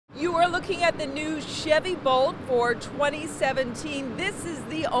You are looking at the new Chevy Bolt for 2017. This is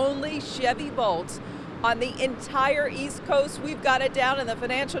the only Chevy Bolt on the entire East Coast. We've got it down in the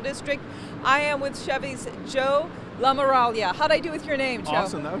financial district. I am with Chevy's Joe LaMoraglia. How'd I do with your name, Joe?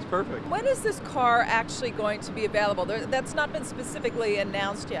 Awesome, that was perfect. When is this car actually going to be available? That's not been specifically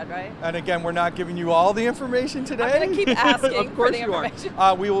announced yet, right? And again, we're not giving you all the information today. I'm going to keep asking of course for the you information.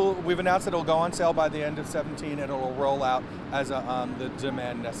 Are. We've announced that it'll go on sale by the end of 2017 and it'll roll out as the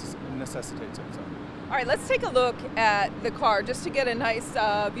demand necessitates it. So. All right, let's take a look at the car just to get a nice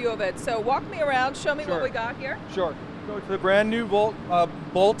view of it. So walk me around, show me what we got here. Sure. So it's the brand new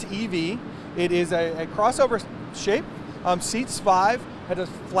Bolt EV. It is a crossover shape, seats 5, had a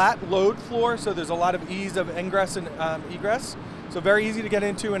flat load floor, so there's a lot of ease of ingress and egress. So very easy to get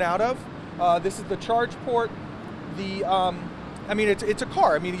into and out of. This is the charge port. It's a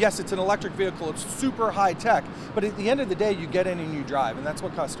car. I mean, yes, it's an electric vehicle. It's super high tech, but at the end of the day, you get in and you drive, and that's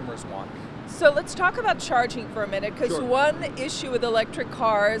what customers want. So let's talk about charging for a minute, because Sure. one issue with electric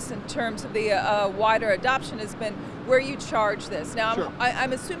cars in terms of the wider adoption has been where you charge this. Now, Sure.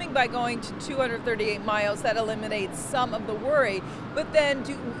 I'm assuming by going to 238 miles, that eliminates some of the worry, but then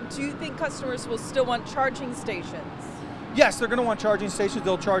do you think customers will still want charging stations? Yes, they're going to want charging stations.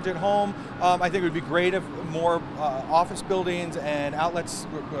 They'll charge at home. I think it would be great if more office buildings and outlets,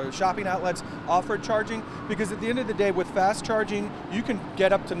 shopping outlets, offered charging, because at the end of the day, with fast charging, you can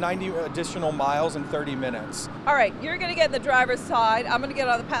get up to 90 additional miles in 30 minutes. All right, you're going to get in the driver's side. I'm going to get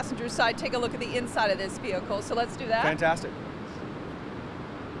on the passenger side, take a look at the inside of this vehicle. So let's do that. Fantastic.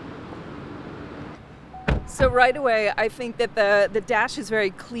 So right away, I think that the dash is very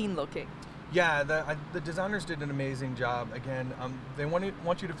clean looking. Yeah, the designers did an amazing job. Again, they want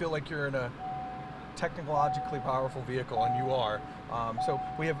you to feel like you're in a technologically powerful vehicle, and you are. So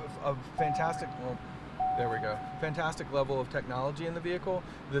we have a fantastic, fantastic level of technology in the vehicle.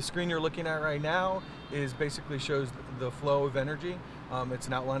 The screen you're looking at right now basically shows the flow of energy. It's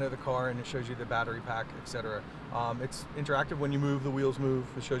an outline of the car, and it shows you the battery pack, etc. It's interactive. When you move, the wheels move.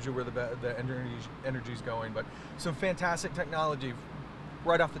 It shows you where the energy is going. But some fantastic technology.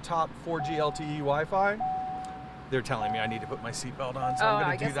 Right off the top, 4G LTE Wi-Fi. They're telling me I need to put my seatbelt on, so I'm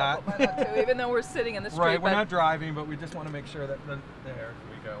going to do that. I'll put mine on too, even though we're sitting in the street. Right, we're not driving, but we just want to make sure that there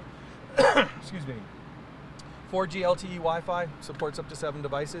we go. Excuse me. 4G LTE Wi-Fi supports up to 7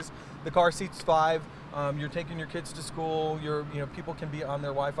 devices. The car seats 5. You're taking your kids to school. People can be on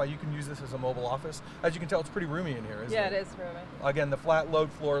their Wi-Fi. You can use this as a mobile office. As you can tell, it's pretty roomy in here, isn't it? Yeah, it is roomy. Again, the flat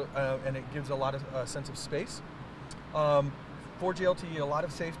load floor, and it gives a lot of sense of space. 4G LTE, a lot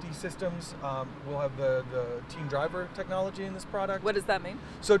of safety systems. We'll have the Teen Driver technology in this product. What does that mean?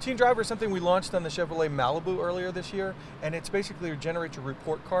 So Teen Driver is something we launched on the Chevrolet Malibu earlier this year, and it's basically generates a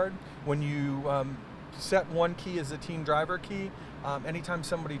report card. When you set one key as a Teen Driver key, anytime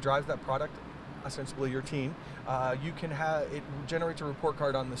somebody drives that product, ostensibly your teen, it generates a report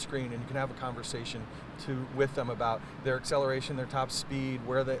card on the screen, and you can have a conversation with them about their acceleration, their top speed,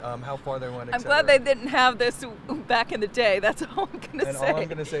 where they, how far they went, etc. I'm glad they didn't have this back in the day. That's all I'm going to say. And all I'm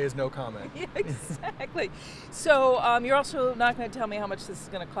going to say is no comment. Yeah, exactly. So you're also not going to tell me how much this is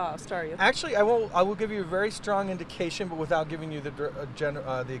going to cost, are you? Actually, I will give you a very strong indication, but without giving you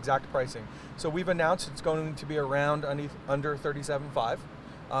the exact pricing. So we've announced it's going to be around under $37,500.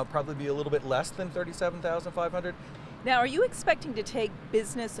 Probably be a little bit less than $37,500. Now, are you expecting to take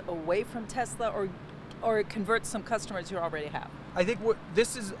business away from Tesla or convert some customers you already have? I think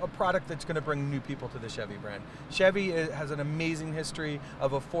this is a product that's going to bring new people to the Chevy brand. Chevy has an amazing history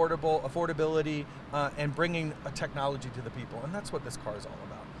of affordability and bringing a technology to the people, and that's what this car is all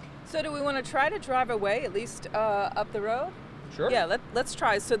about. So do we want to try to drive away, at least up the road? Sure. Yeah, let's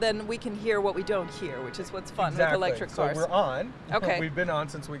try, so then we can hear what we don't hear, which is what's fun with electric cars. So we're on. Okay. We've been on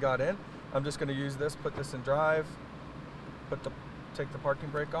since we got in. I'm just going to use this, put this in drive, take the parking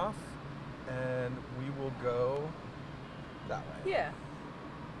brake off, and we will go that way. Yeah.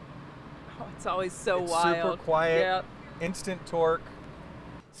 Oh, it's always so it's wild. Super quiet, yeah. Instant torque.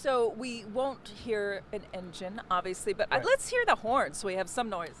 So we won't hear an engine, obviously, but Right. let's hear the horn so we have some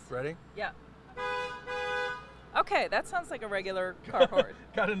noise. Ready? Yeah. Okay, that sounds like a regular car horn.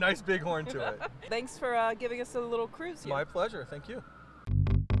 Got a nice big horn to it. Thanks for giving us a little cruise here. My pleasure. Thank you.